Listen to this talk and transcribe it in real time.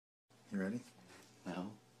You ready? No.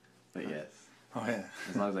 But yes. Oh, yeah.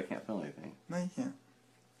 As long as I can't feel anything. No, you can't.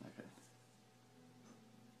 Okay.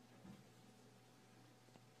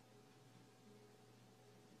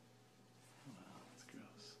 Wow, that's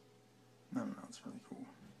gross. No, it's really cool.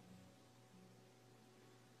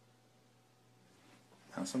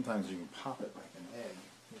 Now, sometimes you can pop it like an egg,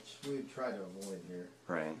 which we try to avoid here.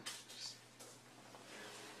 Right.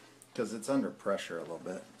 Because it's under pressure a little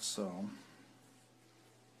bit, so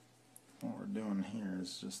what we're doing here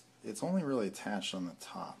is just, it's only really attached on the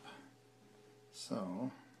top.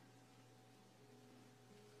 So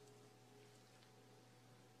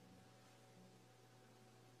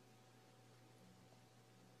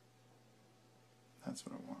that's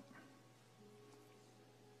what I want.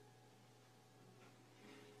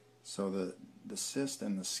 So the cyst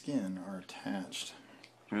and the skin are attached.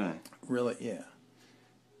 Really? Really, yeah.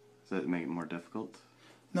 Does that make it more difficult?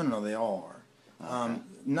 No, they all are. Okay.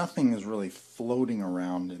 Nothing is really floating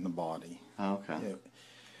around in the body. Oh, okay.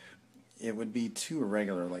 It would be too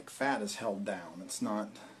irregular. Like fat is held down. It's not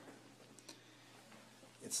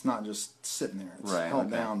just sitting there. It's held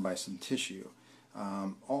down by some tissue.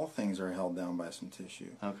 All things are held down by some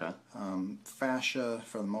tissue. Okay. Fascia,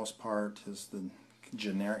 for the most part, is the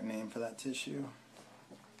generic name for that tissue.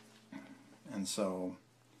 And so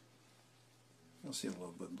you'll see a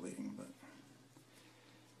little bit of bleeding,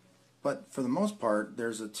 but for the most part,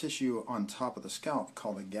 there's a tissue on top of the scalp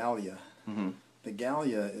called the gallia. Mm-hmm. The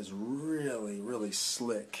gallia is really, really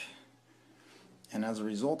slick. And as a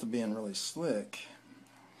result of being really slick,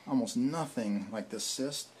 almost nothing like this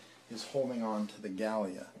cyst is holding on to the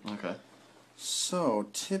gallia. Okay. So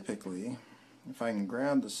typically, if I can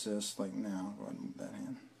grab the cyst like now, go ahead and move that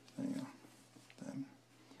hand. There you go. Then,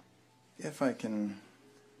 if I can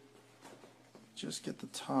just get the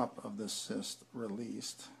top of this cyst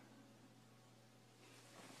released,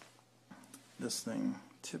 this thing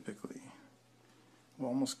typically will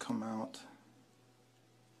almost come out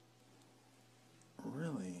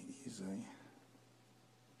really easily.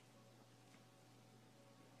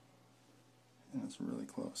 And it's really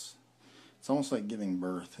close. It's almost like giving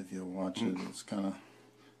birth if you watch it. It's kind of,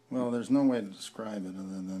 well, there's no way to describe it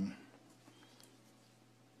other than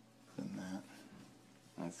that.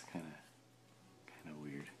 That's kind of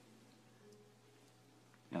weird.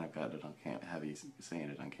 And I've got it on camera. Have you saying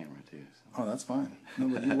it on camera too? So. Oh, that's fine. No,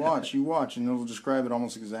 but you watch, and it'll describe it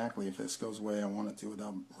almost exactly if this goes the way I want it to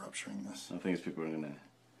without rupturing this. I think people are gonna,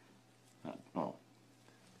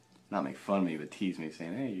 not make fun of me, but tease me,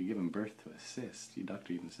 saying, "Hey, you're giving birth to a cyst. Your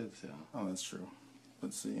doctor even said so." Oh, that's true.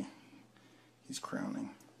 Let's see. He's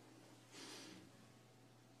crowning.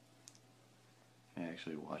 I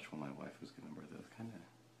actually watched when my wife was giving birth. It was kind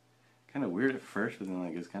of weird at first, but then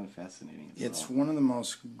like it was kind of fascinating. It's one of the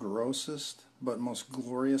most grossest but most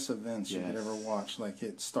glorious events you could ever watch. Like,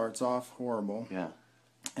 it starts off horrible,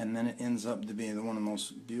 and then it ends up to be one of the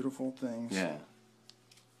most beautiful things. Yeah.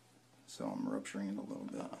 So I'm rupturing it a little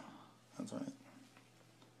bit. That's all right.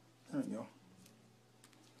 There we go.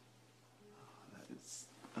 That is,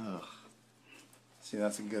 ugh. See,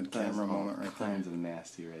 that's a good camera moment right there. Kinds of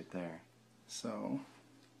nasty right there. So.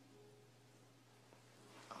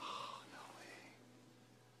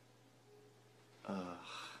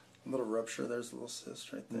 A little rupture, there's a little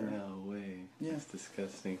cyst right there. No way. Yeah. That's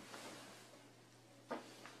disgusting.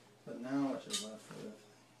 But now what you're left with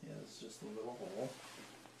is just a little hole.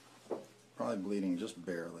 Probably bleeding just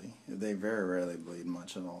barely. They very rarely bleed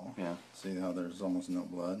much at all. Yeah. See how there's almost no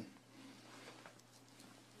blood?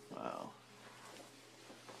 Wow.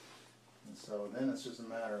 And so then it's just a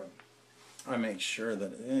matter of, I make sure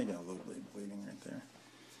that you got a little bit of bleeding right there.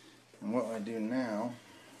 And what I do now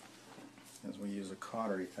is we use a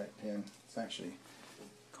cautery type pin. It's actually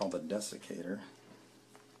called a desiccator.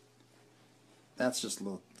 That's just a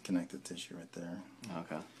little connective tissue right there.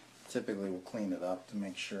 Okay. Typically we'll clean it up to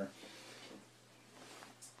make sure.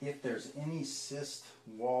 If there's any cyst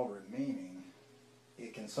wall remaining,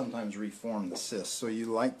 it can sometimes reform the cyst. So you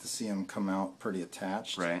like to see them come out pretty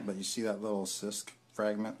attached. Right. But you see that little cyst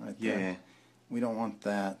fragment right there? Yeah. We don't want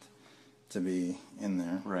that to be in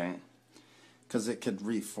there. Right. Because it could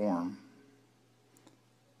reform.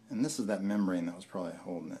 And this is that membrane that was probably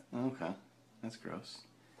holding it. Okay. That's gross.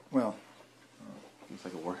 Well, looks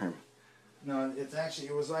like a worm. no, it's actually,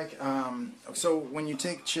 it was like, so when you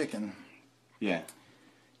take chicken, Yeah.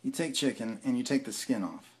 you take chicken and you take the skin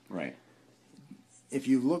off. Right. If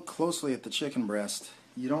you look closely at the chicken breast,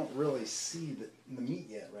 you don't really see the meat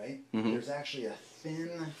yet, right? Mm-hmm. There's actually a thin,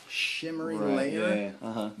 shimmery Right, layer.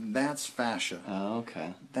 yeah. That's fascia. Oh,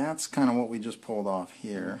 okay. That's kind of what we just pulled off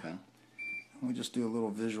here. Okay. We just do a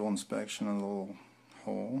little visual inspection of the little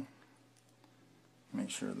hole. Make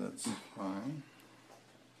sure that's fine.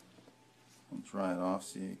 I'll dry it off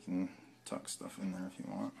so you can tuck stuff in there if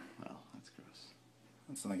you want. Oh, that's gross.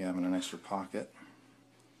 It's like having an extra pocket.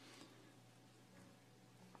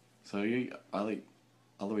 So you all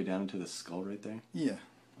the way down into the skull right there? Yeah.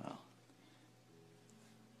 Wow.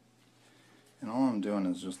 And all I'm doing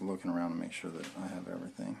is just looking around to make sure that I have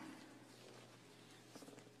everything.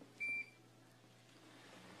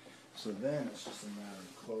 So then it's just a matter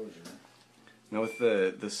of closure. Now with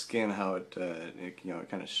the skin, how it it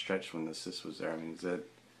kind of stretched when the cyst was there. I mean,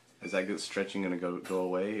 is that good stretching going to go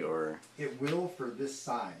away, or? It will for this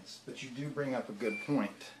size, but you do bring up a good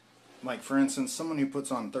point. Like for instance, someone who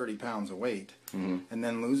puts on 30 pounds of weight and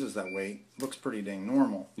then loses that weight looks pretty dang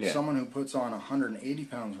normal. Yeah. Someone who puts on 180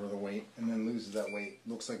 pounds worth of weight and then loses that weight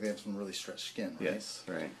looks like they have some really stretched skin. Right? Yes,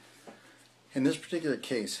 right. In this particular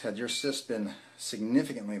case, had your cyst been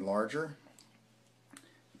significantly larger,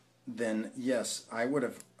 then yes, I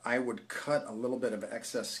would cut a little bit of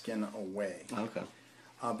excess skin away. Okay.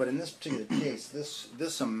 But in this particular case,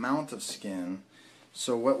 this amount of skin,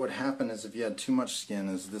 so what would happen is if you had too much skin,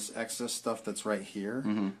 is this excess stuff that's right here,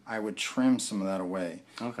 I would trim some of that away.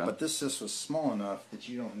 Okay. But this cyst was small enough that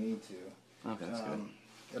you don't need to. Okay, that's good.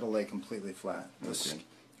 It'll lay completely flat. That's good.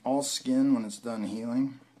 All skin, when it's done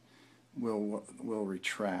healing, will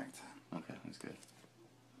retract. Okay, that's good.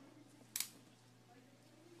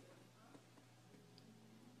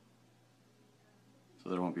 So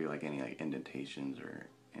there won't be like any indentations or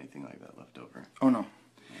anything like that left over. Oh no.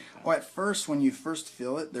 Okay. Well, at first, when you first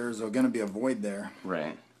feel it, there's going to be a void there.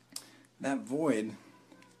 Right. That void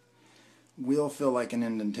will feel like an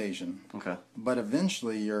indentation. Okay. But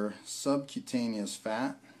eventually, your subcutaneous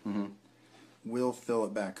fat will fill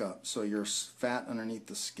it back up. So your fat underneath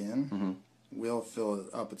the skin will fill it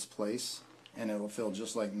up its place, and it will feel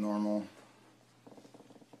just like normal.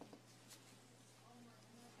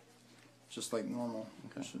 Just like normal.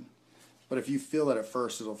 Okay. But if you feel it at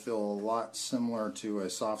first, it'll feel a lot similar to a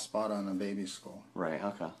soft spot on a baby's skull. Right,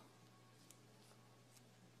 okay.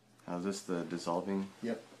 Now is this the dissolving?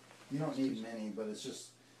 Yep. You don't need many, but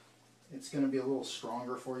it's going to be a little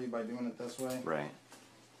stronger for you by doing it this way. Right.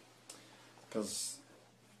 Because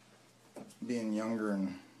being younger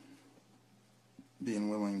and being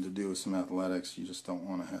willing to do some athletics, you just don't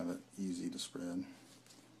want to have it easy to spread.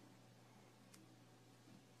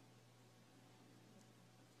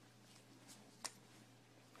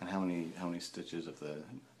 And how many stitches of the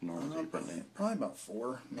normal are you putting in? Probably about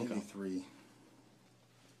 4, maybe Okay. 3.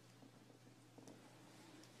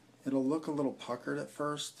 It'll look a little puckered at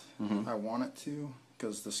first. I want it to,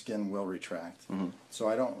 because the skin will retract. So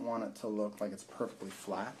I don't want it to look like it's perfectly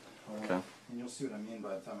flat. Okay. And you'll see what I mean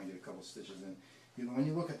by the time I get a couple stitches in. When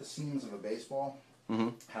you look at the seams of a baseball,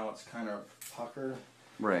 how it's kind of puckered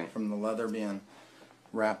Right. from the leather being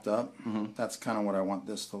wrapped up, that's kind of what I want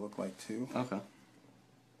this to look like too. Okay.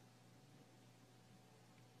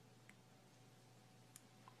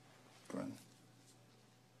 Go ahead.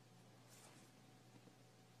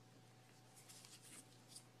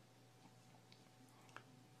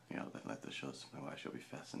 Yeah, I'll let this show us. My wife, she'll be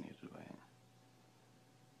fascinated by it.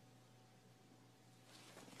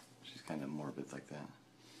 She's kind of morbid like that.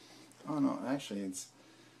 Oh no, actually it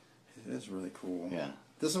is really cool. Yeah.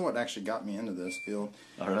 This is what actually got me into this field.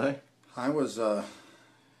 Oh, really? I was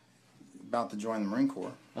about to join the Marine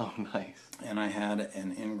Corps. Oh, nice. And I had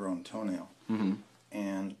an ingrown toenail.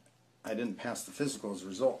 And I didn't pass the physical as a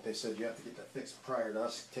result. They said you have to get that fixed prior to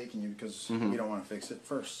us taking you because we don't want to fix it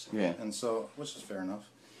first. Yeah. And so, which is fair enough.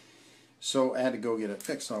 So I had to go get it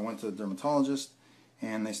fixed. So I went to the dermatologist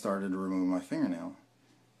and they started to remove my fingernail.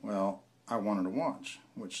 Well, I wanted to watch,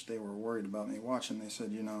 which they were worried about me watching. They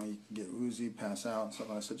said, you know, you can get woozy, pass out, and stuff.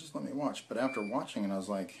 I said, just let me watch. But after watching it, I was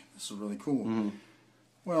like, this is really cool.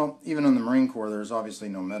 Well, even in the Marine Corps, there's obviously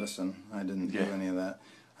no medicine. I didn't do any of that.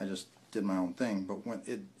 I just did my own thing. But when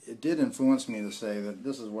it did influence me to say that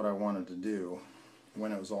this is what I wanted to do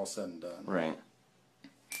when it was all said and done. Right.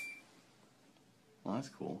 Well, that's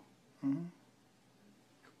cool. And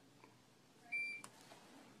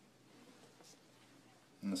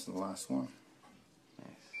this is the last one. Nice.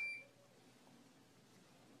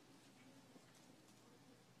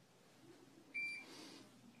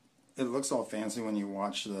 It looks all fancy when you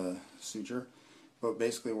watch the suture, but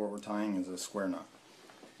basically what we're tying is a square knot.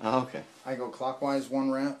 Oh, okay. I go clockwise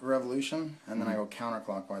one revolution, and then I go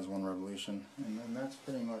counterclockwise one revolution, and then that's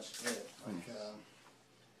pretty much it. Like,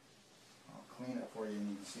 I'll clean it for you and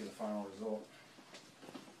you can see the final result.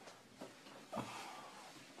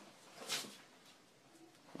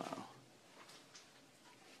 Wow.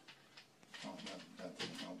 Oh, that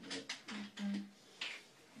didn't help it.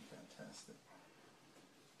 Fantastic.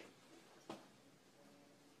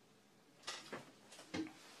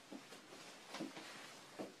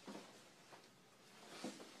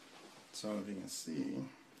 So if you can see,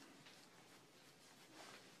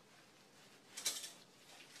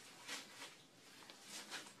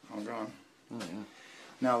 all gone. Oh yeah.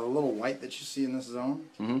 Now the little white that you see in this zone,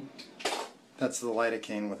 Mm-hmm. that's the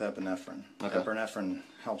lidocaine with epinephrine. Okay. Epinephrine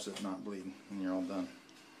helps it not bleed, and you're all done.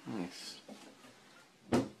 Nice.